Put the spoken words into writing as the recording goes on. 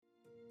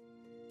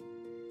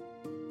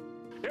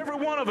Every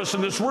one of us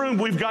in this room,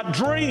 we've got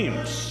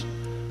dreams,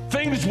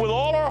 things with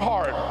all our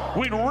heart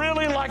we'd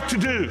really like to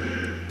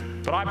do.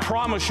 But I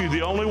promise you,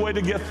 the only way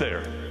to get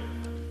there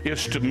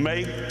is to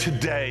make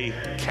today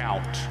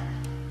count.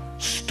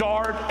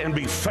 Start and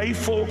be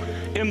faithful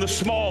in the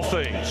small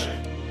things.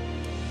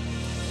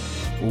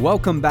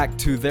 Welcome back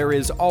to There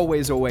Is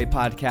Always a Way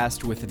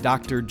podcast with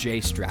Dr. Jay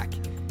Strack.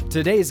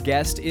 Today's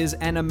guest is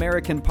an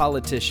American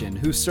politician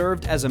who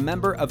served as a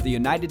member of the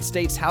United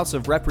States House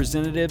of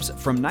Representatives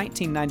from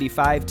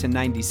 1995 to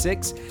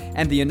 96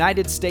 and the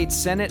United States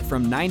Senate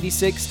from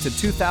 96 to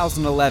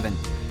 2011.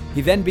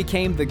 He then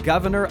became the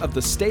governor of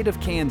the state of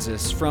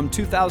Kansas from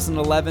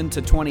 2011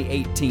 to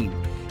 2018,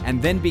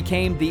 and then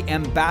became the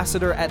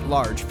ambassador at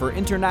large for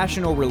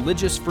international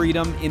religious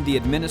freedom in the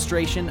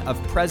administration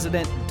of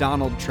President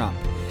Donald Trump.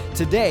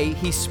 Today,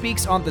 he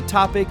speaks on the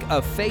topic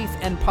of faith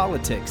and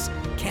politics.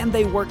 Can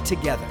they work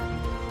together?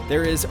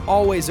 There is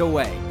always a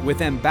way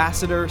with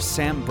Ambassador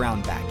Sam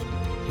Brownback.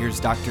 Here's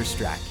Dr.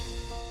 Strack.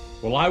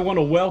 Well, I want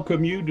to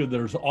welcome you to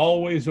There's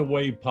Always a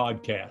Way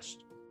podcast.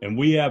 And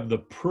we have the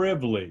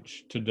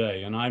privilege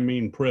today, and I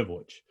mean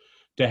privilege,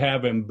 to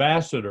have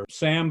Ambassador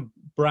Sam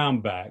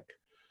Brownback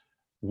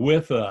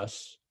with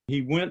us.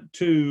 He went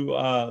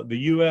to the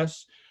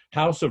U.S.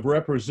 House of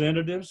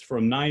Representatives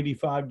from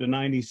 95 to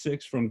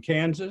 96 from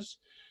Kansas,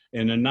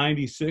 and in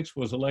 96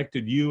 was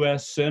elected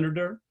U.S.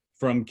 Senator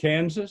from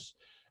Kansas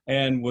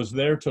and was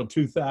there till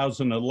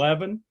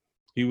 2011.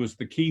 He was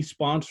the key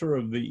sponsor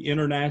of the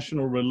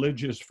International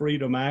Religious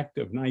Freedom Act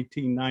of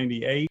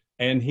 1998,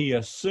 and he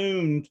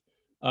assumed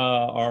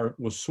or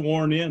was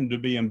sworn in to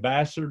be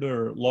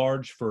Ambassador at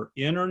Large for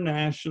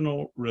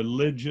International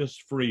Religious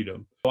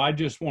Freedom. So I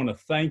just want to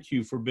thank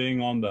you for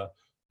being on the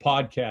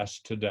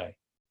podcast today.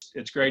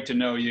 It's great to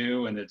know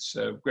you, and it's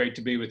great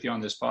to be with you on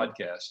this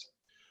podcast.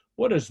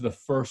 What is the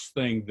first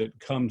thing that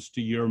comes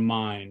to your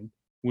mind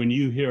when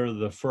you hear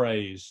the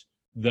phrase,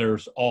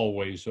 "There's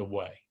always a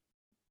way"?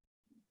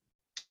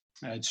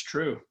 It's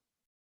true.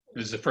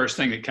 It's the first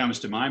thing that comes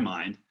to my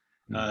mind.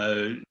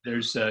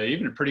 There's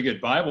even a pretty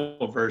good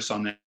Bible verse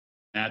on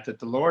that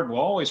the Lord will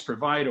always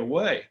provide a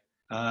way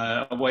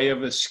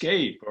of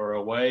escape or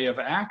a way of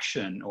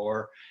action.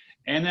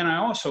 And then I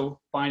also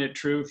find it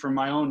true for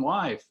my own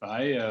life.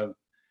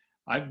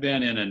 I've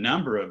been in a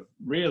number of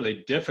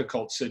really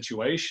difficult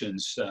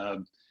situations,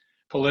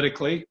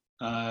 politically,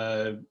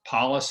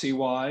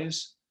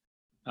 policy-wise,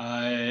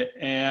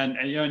 and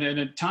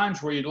at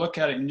times where you look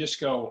at it and just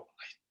go,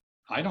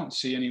 I don't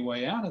see any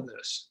way out of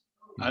this.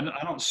 I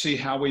don't see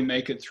how we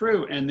make it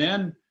through. And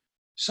then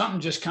something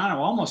just kind of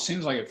almost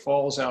seems like it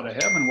falls out of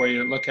heaven, where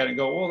you look at it and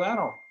go, well,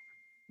 that'll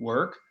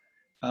work,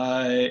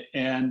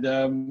 and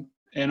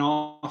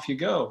off you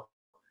go.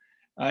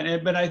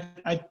 But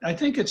I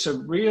think it's a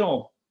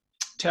real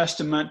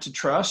testament to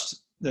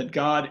trust that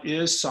God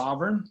is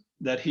sovereign,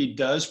 that He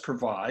does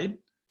provide,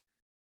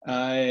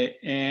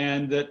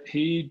 and that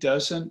He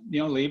doesn't,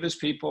 leave His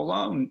people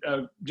alone,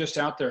 just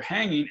out there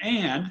hanging,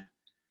 and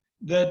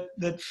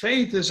that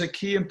faith is a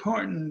key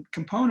important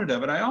component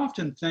of it. I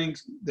often think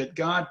that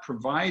God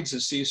provides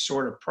us these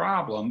sort of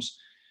problems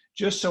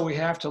just so we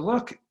have to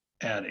look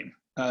at Him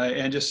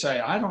and just say,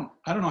 I don't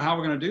know how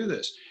we're going to do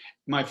this.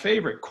 My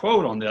favorite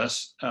quote on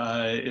this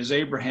is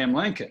Abraham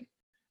Lincoln,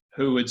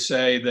 who would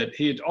say that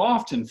he'd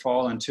often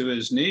fallen to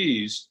his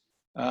knees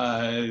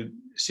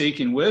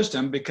seeking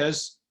wisdom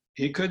because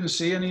he couldn't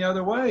see any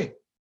other way.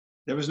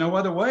 There was no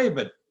other way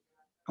but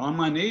on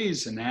my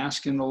knees and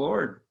asking the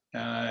Lord.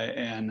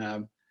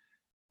 The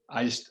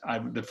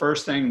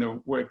first thing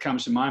that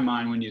comes to my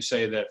mind when you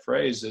say that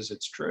phrase is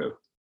it's true.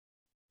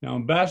 Now,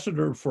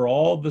 Ambassador, for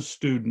all the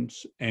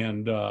students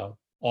and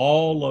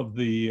all of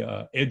the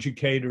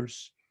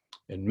educators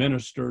and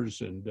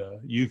ministers and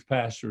youth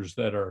pastors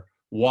that are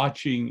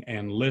watching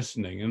and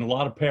listening, and a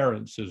lot of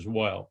parents as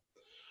well,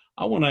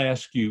 I want to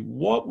ask you,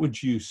 what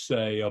would you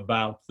say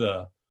about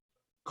the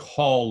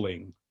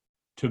calling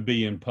to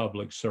be in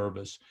public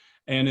service?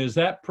 And is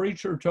that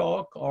preacher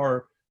talk,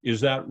 or is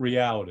that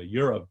reality?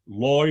 You're a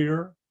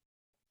lawyer,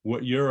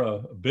 you're a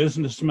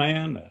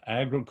businessman, an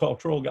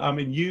agricultural guy. I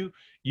mean,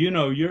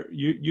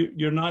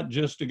 you're not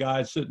just a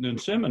guy sitting in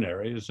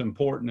seminary, as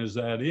important as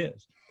that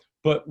is.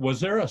 But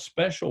was there a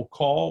special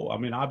call? I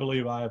mean, I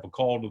believe I have a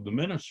call to the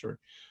ministry,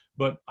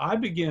 but I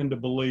begin to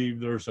believe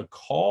there's a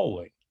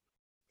calling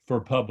for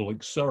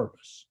public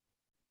service.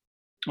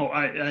 Oh,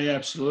 I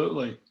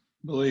absolutely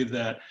believe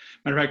that.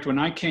 Matter of fact, when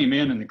I came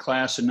in the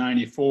class of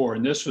 94,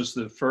 and this was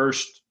the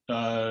first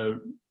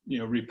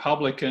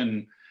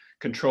Republican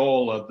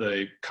control of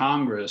the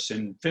Congress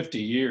in 50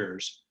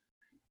 years.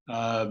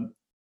 And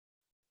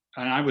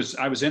I was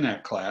in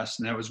that class,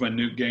 and that was when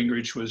Newt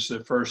Gingrich was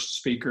the first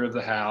Speaker of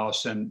the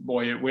House. And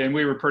boy,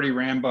 we were pretty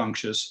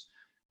rambunctious.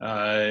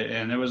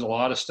 And there was a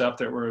lot of stuff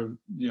that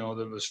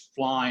was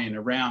flying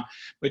around.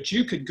 But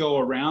you could go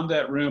around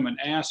that room and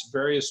ask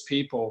various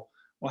people,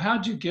 well,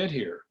 how'd you get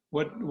here?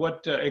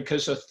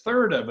 Because a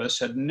third of us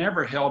had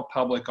never held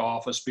public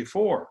office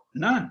before.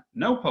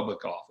 No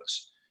public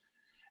office.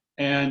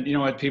 And,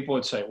 what people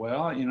would say,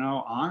 well,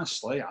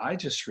 honestly, I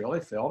just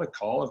really felt a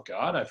call of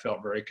God. I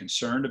felt very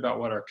concerned about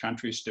what our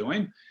country's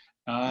doing.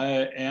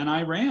 And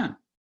I ran.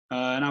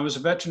 And I was a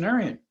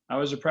veterinarian. I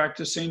was a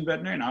practicing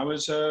veterinarian. I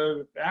was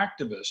a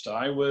activist.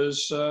 I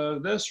was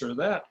this or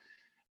that.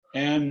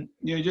 And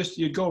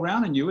you'd go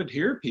around and you would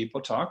hear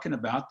people talking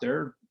about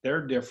their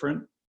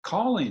different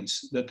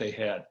callings that they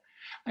had.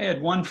 I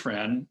had one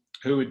friend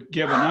who had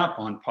given up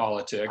on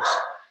politics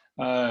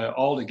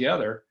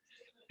altogether.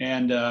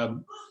 And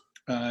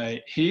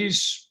he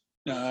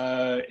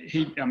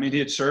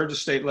had served the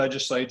state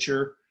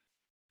legislature.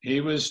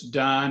 He was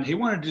done. He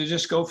wanted to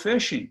just go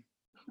fishing.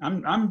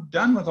 I'm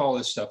done with all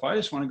this stuff. I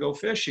just want to go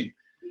fishing.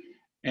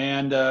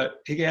 And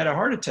he had a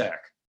heart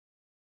attack.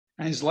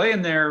 And he's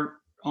laying there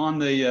on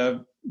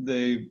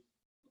the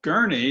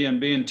gurney and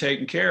being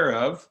taken care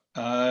of.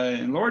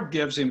 And Lord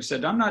gives him,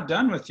 said, I'm not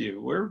done with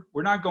you.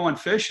 We're not going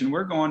fishing.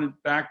 We're going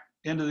back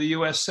into the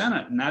U.S.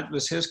 Senate. And that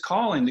was his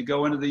calling, to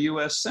go into the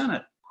U.S.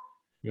 Senate.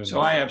 Goodness. So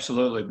I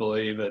absolutely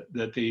believe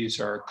that these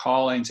are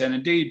callings. And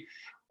indeed,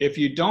 if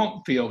you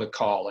don't feel the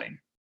calling,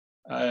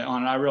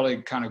 I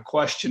really kind of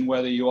question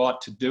whether you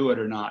ought to do it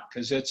or not,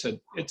 because it's a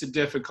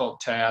difficult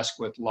task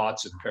with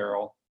lots of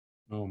peril.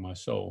 Oh, my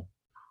soul.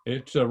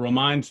 It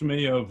reminds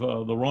me of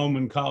the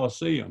Roman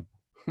Colosseum.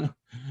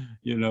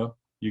 You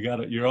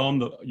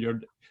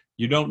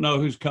don't know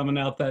who's coming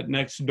out that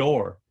next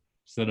door.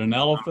 Is it an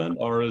elephant,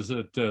 or is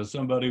it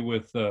somebody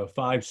with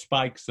 5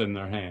 spikes in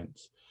their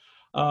hands?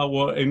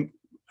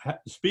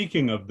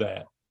 Speaking of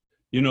that,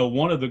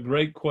 one of the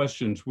great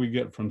questions we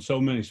get from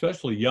so many,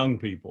 especially young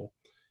people,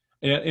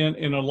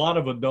 and a lot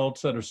of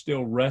adults that are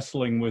still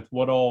wrestling with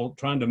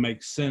trying to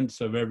make sense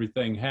of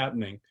everything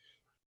happening.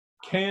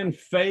 Can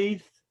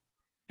faith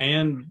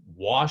and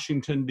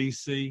Washington,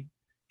 D.C.,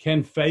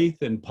 can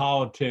faith and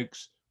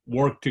politics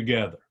work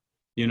together?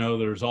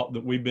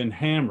 We've been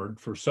hammered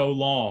for so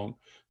long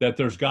that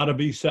there's got to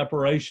be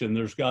separation.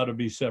 There's got to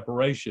be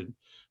separation.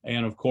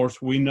 And of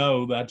course, we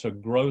know that's a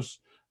gross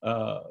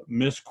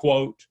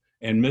misquote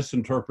and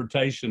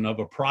misinterpretation of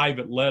a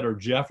private letter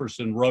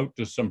Jefferson wrote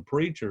to some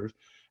preachers.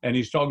 And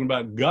he's talking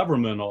about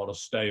government ought to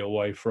stay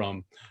away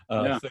from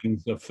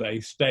things of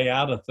faith, stay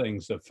out of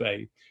things of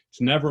faith.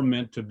 It's never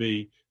meant to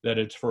be that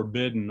it's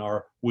forbidden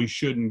or we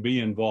shouldn't be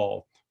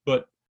involved.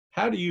 But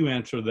how do you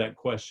answer that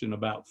question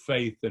about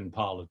faith and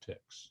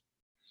politics?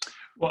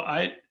 Well,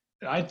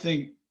 I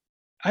think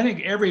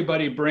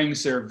everybody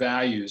brings their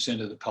values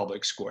into the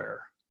public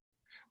square.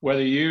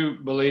 Whether you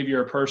believe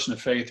you're a person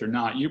of faith or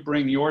not, you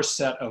bring your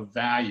set of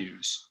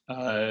values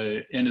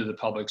into the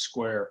public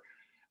square.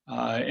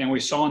 And we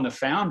saw in the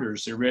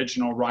founders, the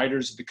original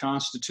writers of the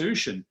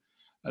Constitution,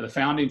 the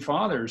founding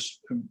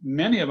fathers,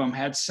 many of them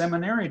had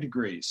seminary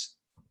degrees.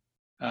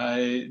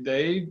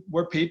 They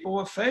were people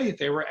of faith.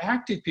 They were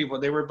active people.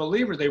 They were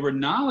believers. They were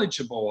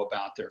knowledgeable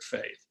about their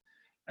faith.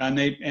 And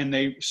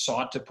they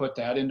sought to put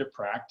that into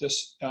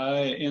practice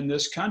in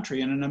this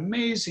country in an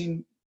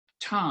amazing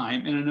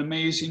time, in an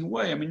amazing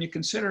way. I mean, you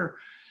consider,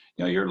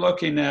 you're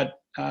looking at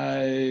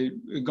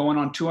going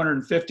on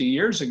 250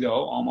 years ago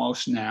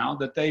almost now,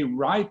 that they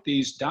write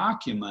these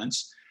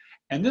documents.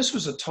 And this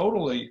was a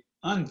totally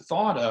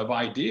unthought of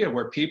idea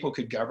where people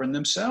could govern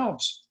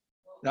themselves.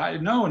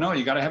 No,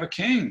 you got to have a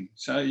king.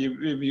 So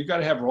you got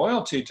to have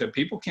royalty.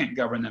 People can't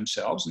govern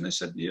themselves. And they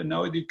said,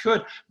 you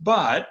could,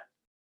 but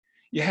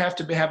you have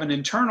to have an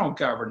internal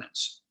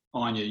governance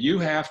on you. You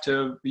have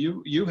to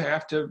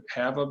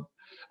have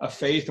a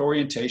faith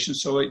orientation.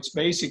 So it's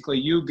basically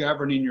you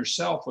governing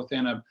yourself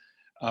within a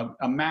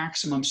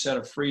maximum set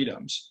of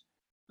freedoms.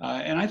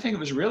 And I think it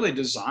was really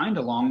designed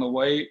along the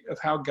way of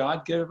how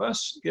God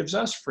gives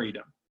us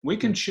freedom. We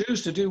can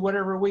choose to do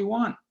whatever we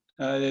want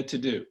to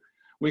do.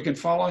 We can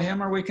follow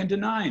him or we can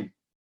deny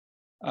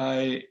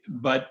him.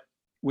 But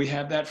we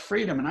have that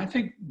freedom. And I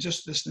think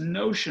just this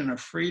notion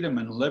of freedom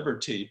and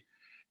liberty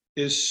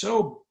is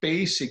so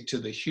basic to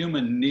the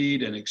human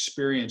need and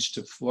experience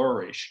to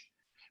flourish.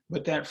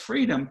 But that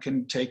freedom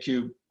can take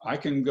you, I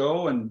can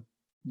go and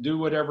do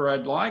whatever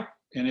I'd like,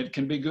 and it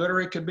can be good or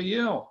it could be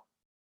ill.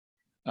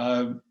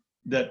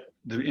 That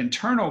the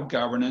internal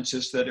governance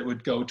is that it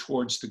would go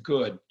towards the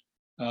good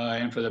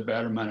and for the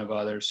betterment of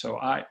others. So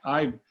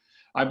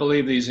I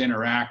believe these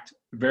interact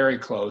very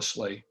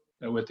closely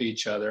with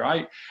each other.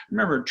 I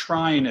remember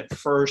trying at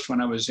first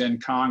when I was in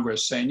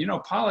Congress saying,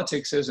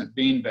 politics isn't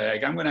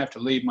beanbag. I'm going to have to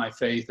leave my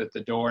faith at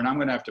the door, and I'm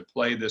going to have to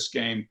play this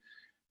game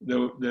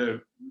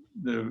the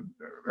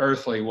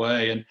earthly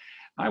way. And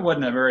I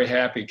wasn't a very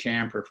happy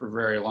camper for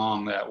very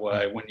long that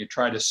way. When you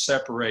try to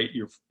separate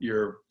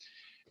your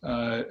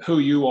who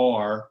you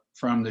are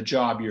from the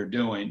job you're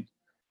doing,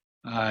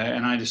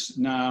 and I just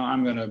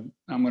I'm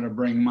gonna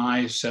bring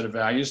my set of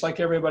values like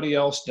everybody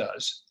else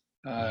does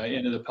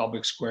into the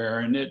public square,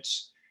 and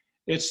it's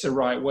the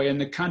right way, and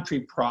the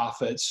country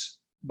profits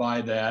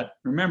by that.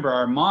 Remember,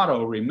 our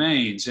motto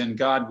remains, "In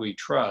God we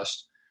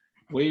trust."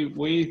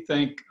 We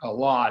think a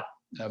lot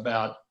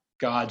about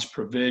God's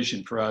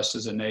provision for us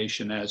as a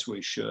nation, as we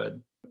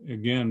should.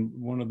 Again,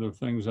 one of the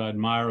things I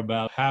admire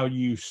about how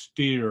you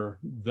steer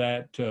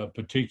that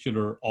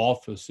particular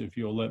office, if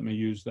you'll let me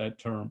use that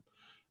term,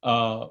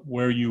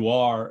 where you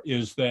are,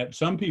 is that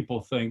some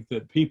people think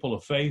that people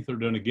of faith are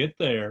going to get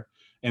there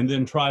and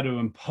then try to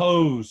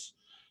impose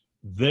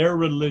their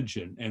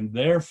religion and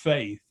their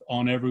faith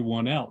on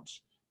everyone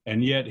else.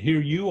 And yet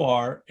here you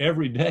are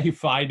every day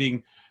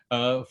fighting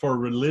for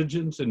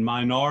religions and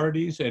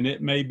minorities, and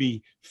it may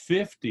be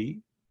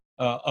 50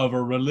 of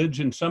a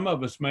religion some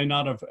of us may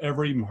not have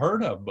ever even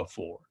heard of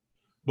before,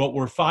 but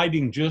we're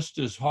fighting just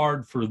as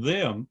hard for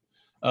them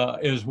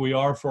as we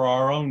are for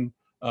our own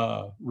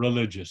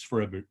religious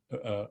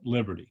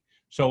liberty.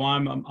 So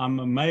I'm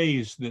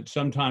amazed that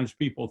sometimes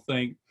people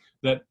think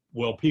that,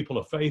 well, people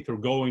of faith are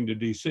going to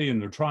DC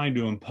and they're trying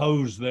to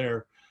impose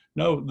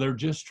no, they're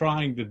just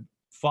trying to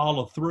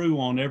follow through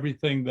on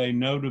everything they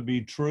know to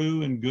be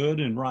true and good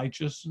and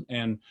righteous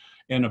and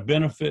a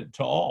benefit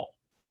to all.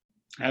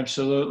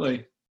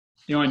 Absolutely.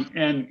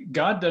 And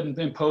God doesn't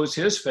impose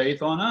his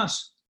faith on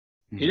us.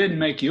 He didn't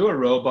make you a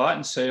robot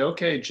and say,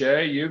 okay,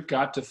 Jay, you've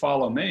got to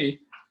follow me.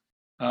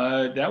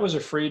 That was a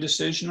free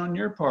decision on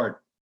your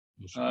part.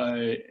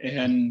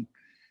 And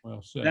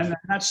well said. And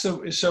that's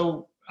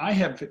so I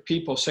have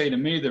people say to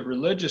me that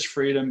religious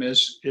freedom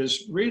is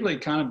really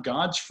kind of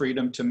God's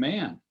freedom to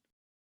man.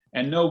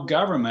 And no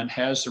government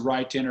has the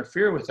right to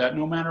interfere with that,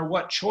 no matter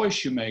what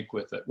choice you make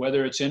with it,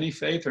 whether it's any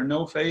faith or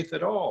no faith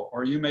at all.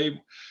 Or you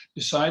may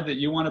decide that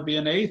you want to be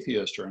an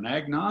atheist or an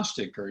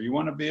agnostic, or you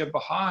want to be a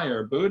Baha'i or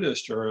a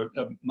Buddhist or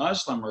a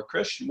Muslim or a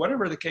Christian,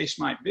 whatever the case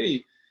might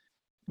be.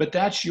 But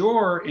that's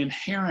your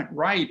inherent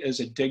right as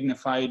a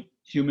dignified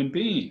human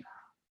being.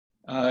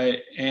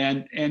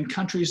 And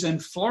countries then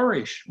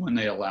flourish when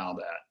they allow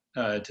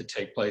that to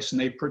take place.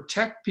 And they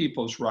protect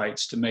people's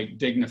rights to make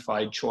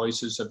dignified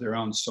choices of their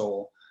own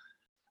soul.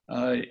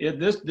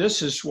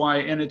 This is why,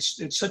 and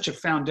it's such a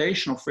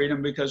foundational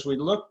freedom, because we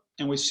look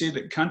and we see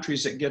that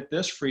countries that get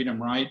this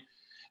freedom right,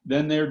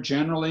 then they're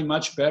generally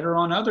much better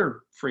on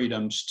other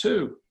freedoms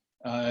too,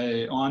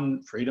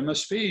 on freedom of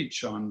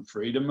speech, on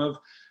freedom of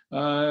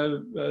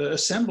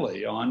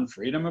assembly, on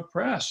freedom of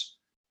press.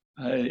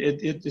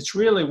 It's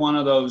really one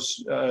of those,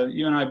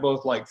 you and I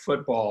both like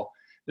football.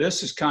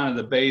 This is kind of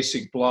the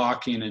basic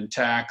blocking and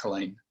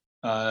tackling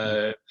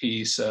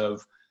piece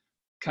of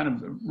kind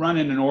of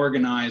running an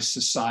organized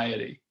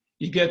society.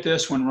 You get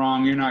this one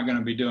wrong, you're not going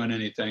to be doing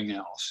anything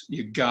else.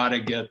 You got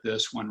to get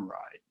this one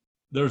right.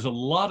 There's a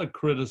lot of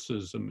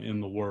criticism in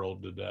the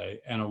world today,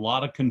 and a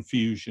lot of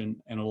confusion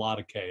and a lot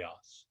of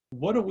chaos.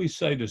 What do we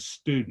say to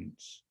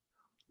students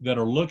that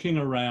are looking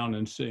around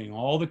and seeing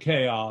all the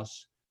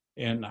chaos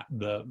and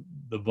the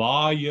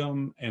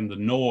volume and the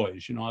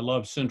noise? I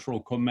love Central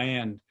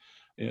Command.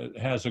 It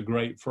has a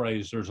great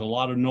phrase. There's a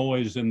lot of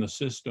noise in the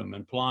system,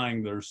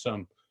 implying there's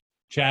some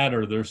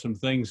chatter, there's some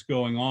things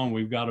going on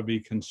we've got to be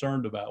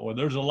concerned about. Well,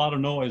 there's a lot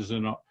of noise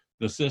in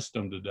the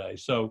system today.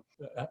 So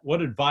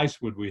what advice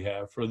would we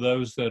have for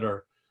those that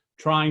are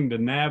trying to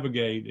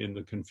navigate in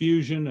the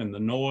confusion and the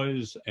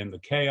noise and the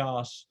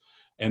chaos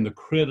and the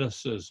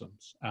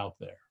criticisms out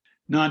there?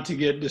 Not to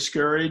get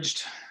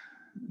discouraged,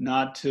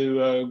 not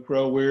to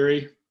grow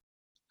weary,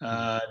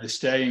 to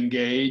stay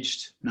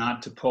engaged,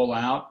 not to pull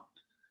out.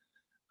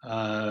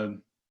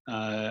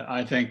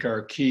 I think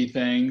are key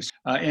things.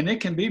 And it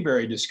can be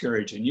very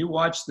discouraging. You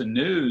watch the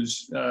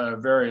news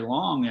very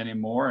long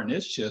anymore, and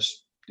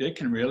it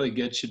can really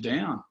get you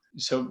down.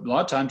 So a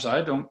lot of times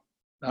I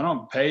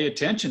don't pay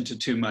attention to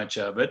too much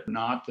of it.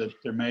 Not that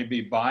there may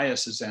be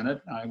biases in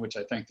it, which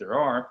I think there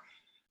are,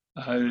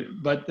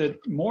 but that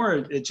more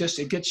it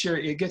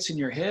gets in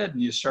your head,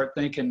 and you start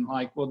thinking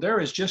like, well, there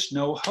is just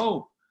no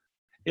hope.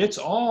 It's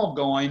all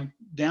going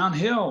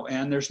downhill,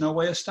 and there's no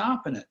way of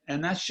stopping it.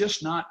 And that's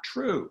just not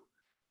true.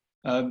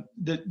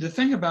 The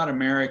thing about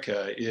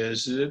America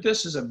is that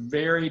this is a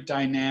very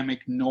dynamic,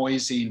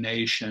 noisy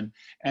nation,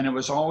 and it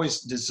was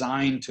always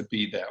designed to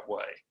be that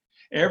way.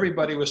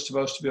 Everybody was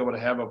supposed to be able to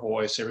have a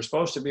voice. They were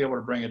supposed to be able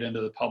to bring it into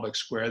the public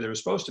square. There was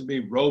supposed to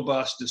be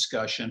robust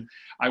discussion.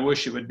 I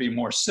wish it would be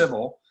more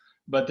civil,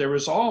 but there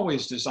was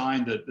always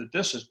designed that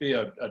this would be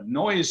a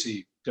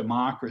noisy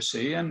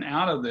democracy, and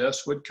out of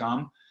this would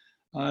come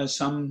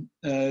some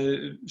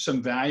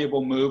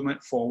valuable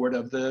movement forward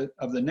of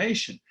the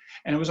nation.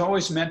 And it was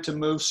always meant to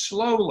move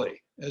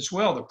slowly as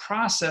well. The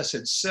process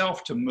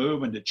itself to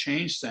move and to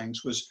change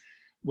things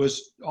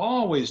was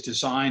always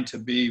designed to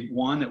be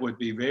one that would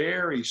be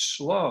very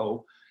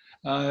slow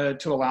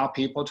to allow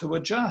people to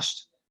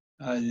adjust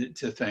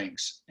to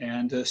things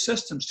and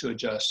systems to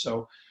adjust.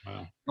 So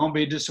Don't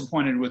be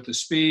disappointed with the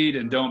speed,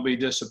 and don't be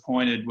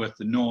disappointed with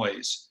the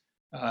noise.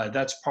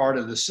 That's part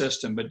of the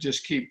system, but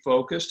just keep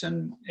focused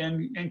and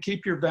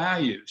keep your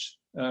values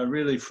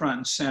really front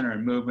and center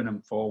and moving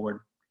them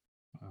forward.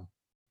 Wow.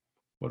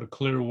 What a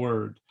clear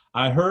word.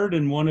 I heard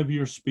in one of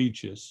your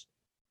speeches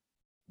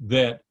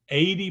that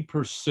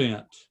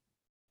 80%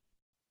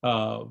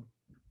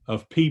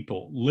 of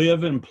people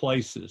live in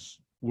places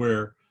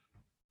where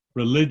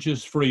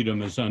religious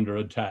freedom is under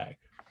attack.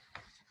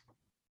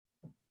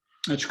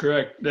 That's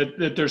correct.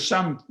 That there's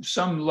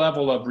some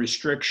level of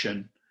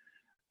restriction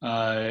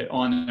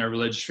on their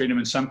religious freedom.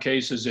 In some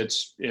cases,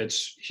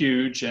 it's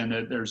huge, and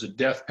there's a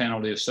death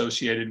penalty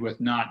associated with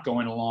not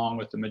going along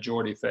with the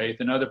majority faith.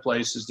 In other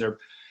places, they're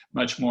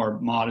much more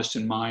modest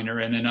and minor,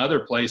 and in other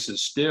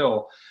places,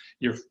 still,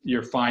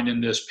 you're finding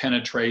this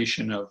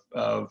penetration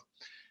of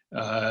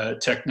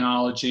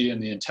technology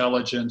and the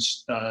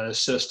intelligence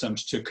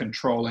systems to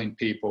controlling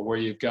people, where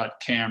you've got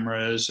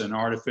cameras and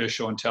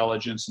artificial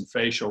intelligence and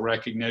facial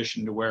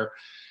recognition, to where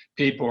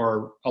people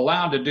are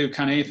allowed to do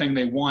kind of anything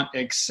they want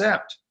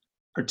except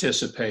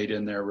participate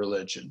in their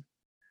religion.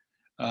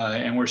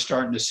 And we're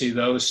starting to see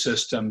those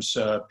systems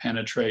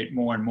penetrate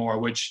more and more,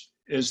 which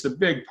is the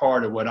big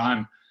part of what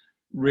I'm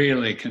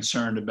really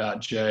concerned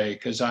about, Jay,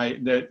 because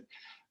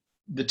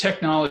the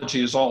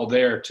technology is all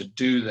there to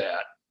do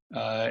that.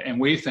 And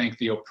we think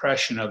the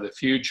oppression of the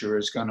future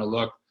is going to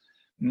look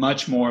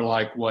much more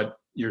like what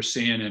you're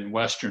seeing in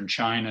Western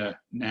China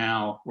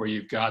now, where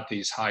you've got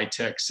these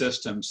high-tech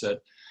systems that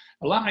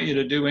allow you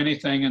to do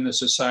anything in the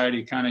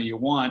society kind of you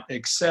want,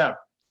 except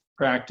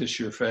practice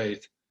your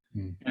faith.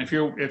 And if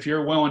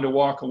you're willing to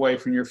walk away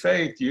from your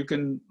faith, you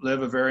can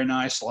live a very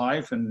nice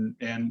life, and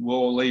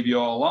we'll leave you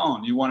all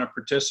alone. You want to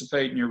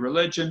participate in your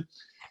religion,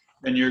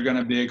 then you're going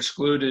to be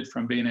excluded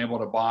from being able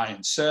to buy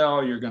and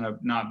sell. You're going to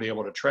not be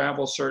able to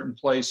travel certain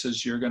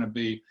places. You're going to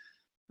be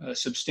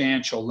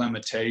substantial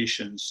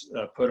limitations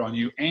put on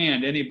you.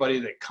 And anybody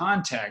that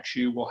contacts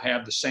you will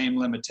have the same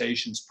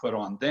limitations put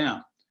on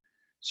them.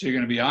 So you're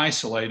going to be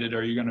isolated,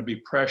 or you're going to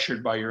be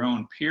pressured by your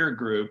own peer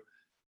group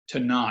to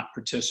not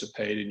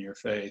participate in your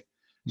faith.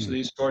 So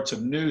these sorts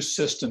of new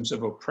systems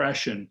of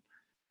oppression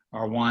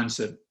are ones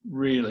that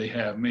really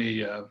have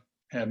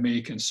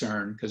me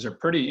concerned, because they're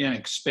pretty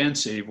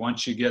inexpensive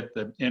once you get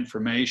the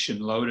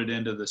information loaded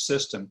into the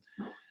system.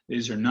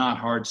 These are not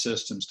hard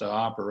systems to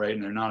operate,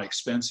 and they're not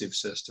expensive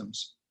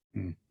systems.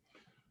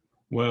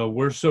 Well,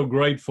 we're so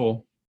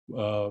grateful.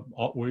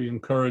 We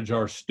encourage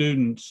our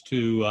students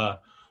to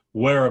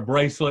wear a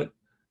bracelet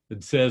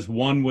that says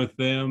 "One with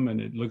Them," and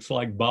it looks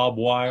like barbed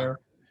wire.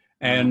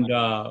 And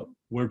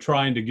we're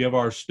trying to give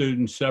our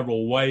students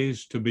several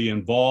ways to be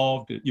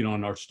involved,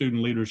 in our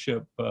student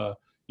leadership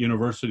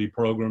university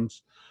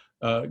programs.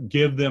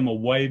 Give them a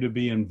way to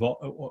be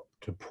involved,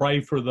 to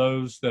pray for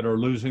those that are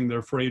losing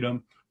their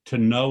freedom, to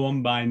know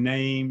them by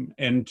name,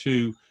 and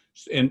to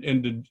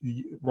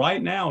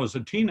right now as a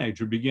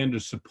teenager begin to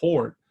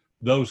support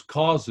those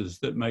causes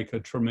that make a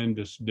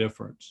tremendous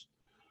difference.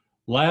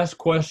 Last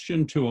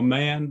question to a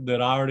man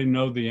that I already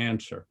know the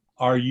answer.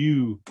 Are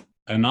you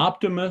an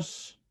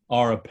optimist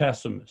or a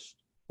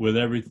pessimist with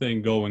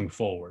everything going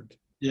forward?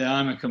 Yeah,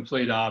 I'm a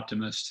complete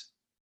optimist.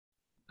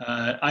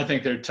 I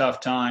think they're tough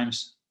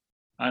times.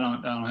 I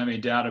don't have any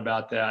doubt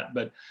about that.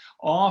 But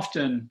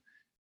often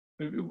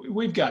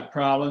we've got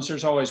problems.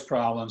 There's always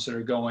problems that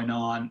are going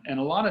on. And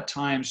a lot of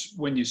times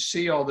when you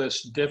see all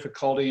this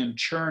difficulty and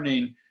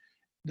churning,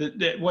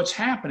 what's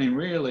happening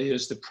really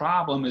is the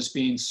problem is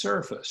being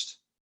surfaced.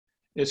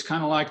 It's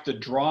kind of like the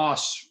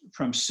dross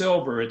from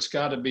silver. It's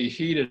got to be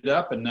heated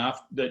up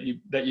enough that you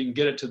can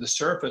get it to the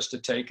surface to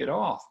take it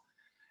off.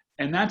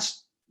 And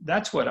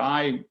that's what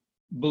I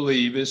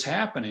believe is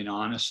happening,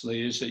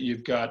 honestly, is that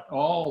you've got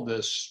all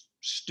this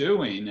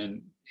stewing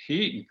and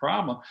heat and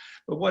problem.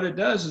 But what it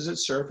does is it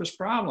surfaces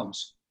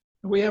problems.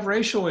 We have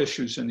racial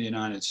issues in the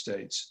United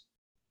States.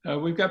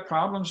 We've got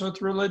problems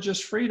with religious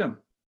freedom.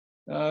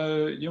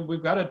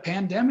 We've got a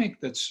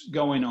pandemic that's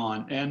going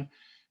on. And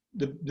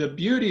the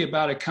beauty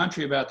about a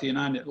country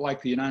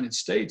like the United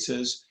States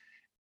is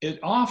it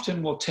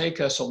often will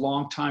take us a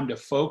long time to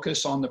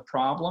focus on the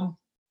problem.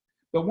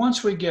 But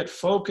once we get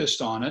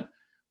focused on it,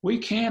 we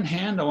can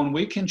handle and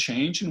we can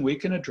change and we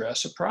can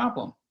address a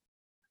problem.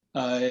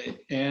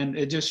 And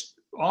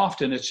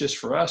it's just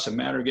for us a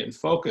matter of getting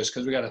focused,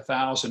 because we got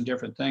 1,000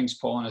 different things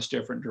pulling us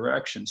different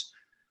directions.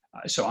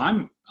 So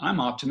I'm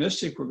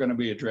optimistic we're going to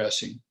be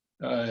addressing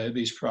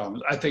these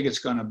problems. I think it's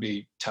going to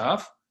be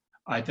tough.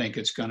 I think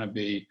it's going to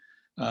be,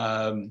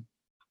 I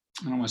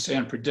don't want to say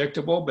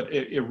unpredictable, but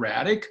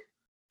erratic,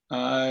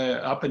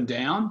 up and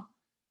down.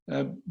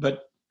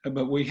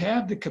 But we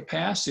have the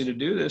capacity to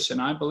do this, and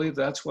I believe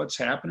that's what's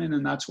happening,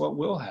 and that's what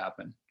will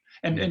happen.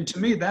 And to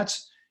me,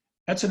 that's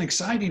an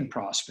exciting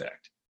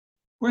prospect.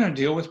 We're going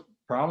to deal with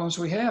problems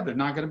we have. They're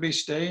not going to be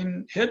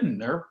staying hidden.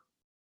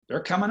 They're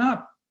coming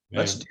up. Yeah.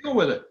 Let's deal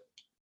with it.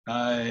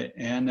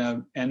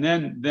 And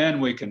then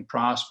we can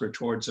prosper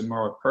towards a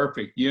more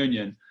perfect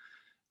union,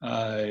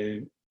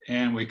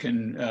 and we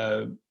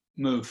can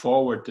move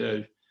forward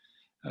to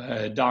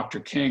Dr.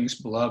 King's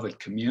beloved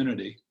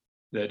community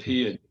that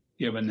he had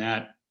given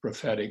that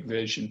prophetic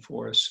vision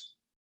for us.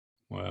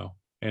 Wow.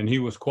 And he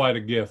was quite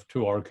a gift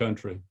to our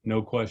country,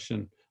 no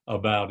question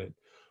about it.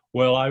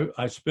 Well,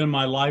 I spend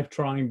my life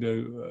trying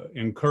to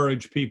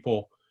encourage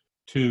people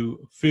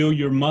to feel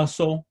your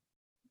muscle,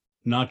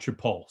 not your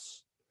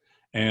pulse.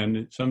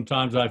 And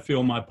sometimes I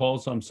feel my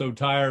pulse. I'm so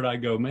tired. I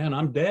go, man,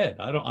 I'm dead.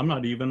 I'm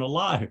not even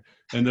alive.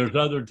 And there's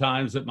other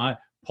times that my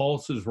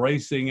pulse is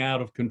racing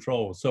out of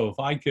control. So if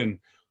I can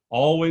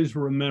always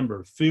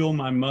remember, feel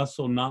my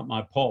muscle, not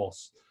my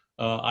pulse.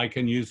 I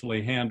can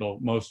usually handle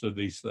most of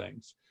these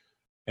things.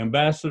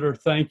 Ambassador,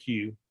 thank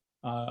you.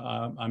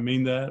 I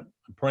mean that.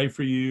 I pray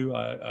for you.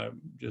 I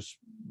just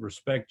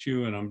respect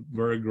you, and I'm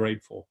very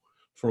grateful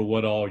for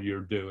what all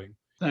you're doing.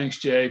 Thanks,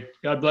 Jay.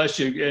 God bless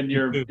you and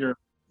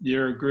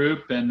your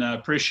group, and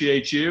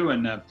appreciate you,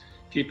 and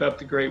keep up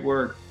the great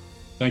work.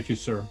 Thank you,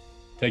 sir.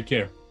 Take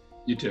care.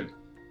 You too.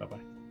 Bye-bye.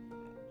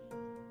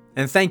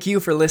 And thank you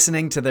for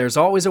listening to There's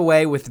Always a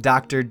Way with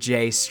Dr.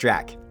 Jay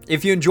Strack.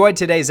 If you enjoyed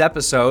today's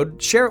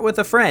episode, share it with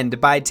a friend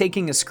by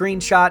taking a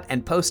screenshot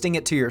and posting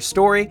it to your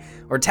story,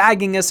 or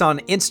tagging us on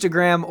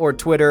Instagram or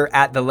Twitter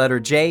at the letter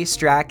J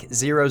Strack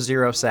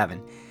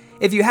 007.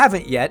 If you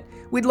haven't yet,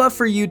 we'd love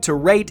for you to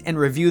rate and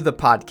review the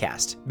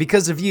podcast.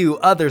 Because of you,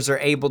 others are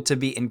able to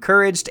be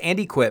encouraged and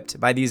equipped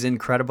by these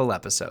incredible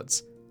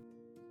episodes.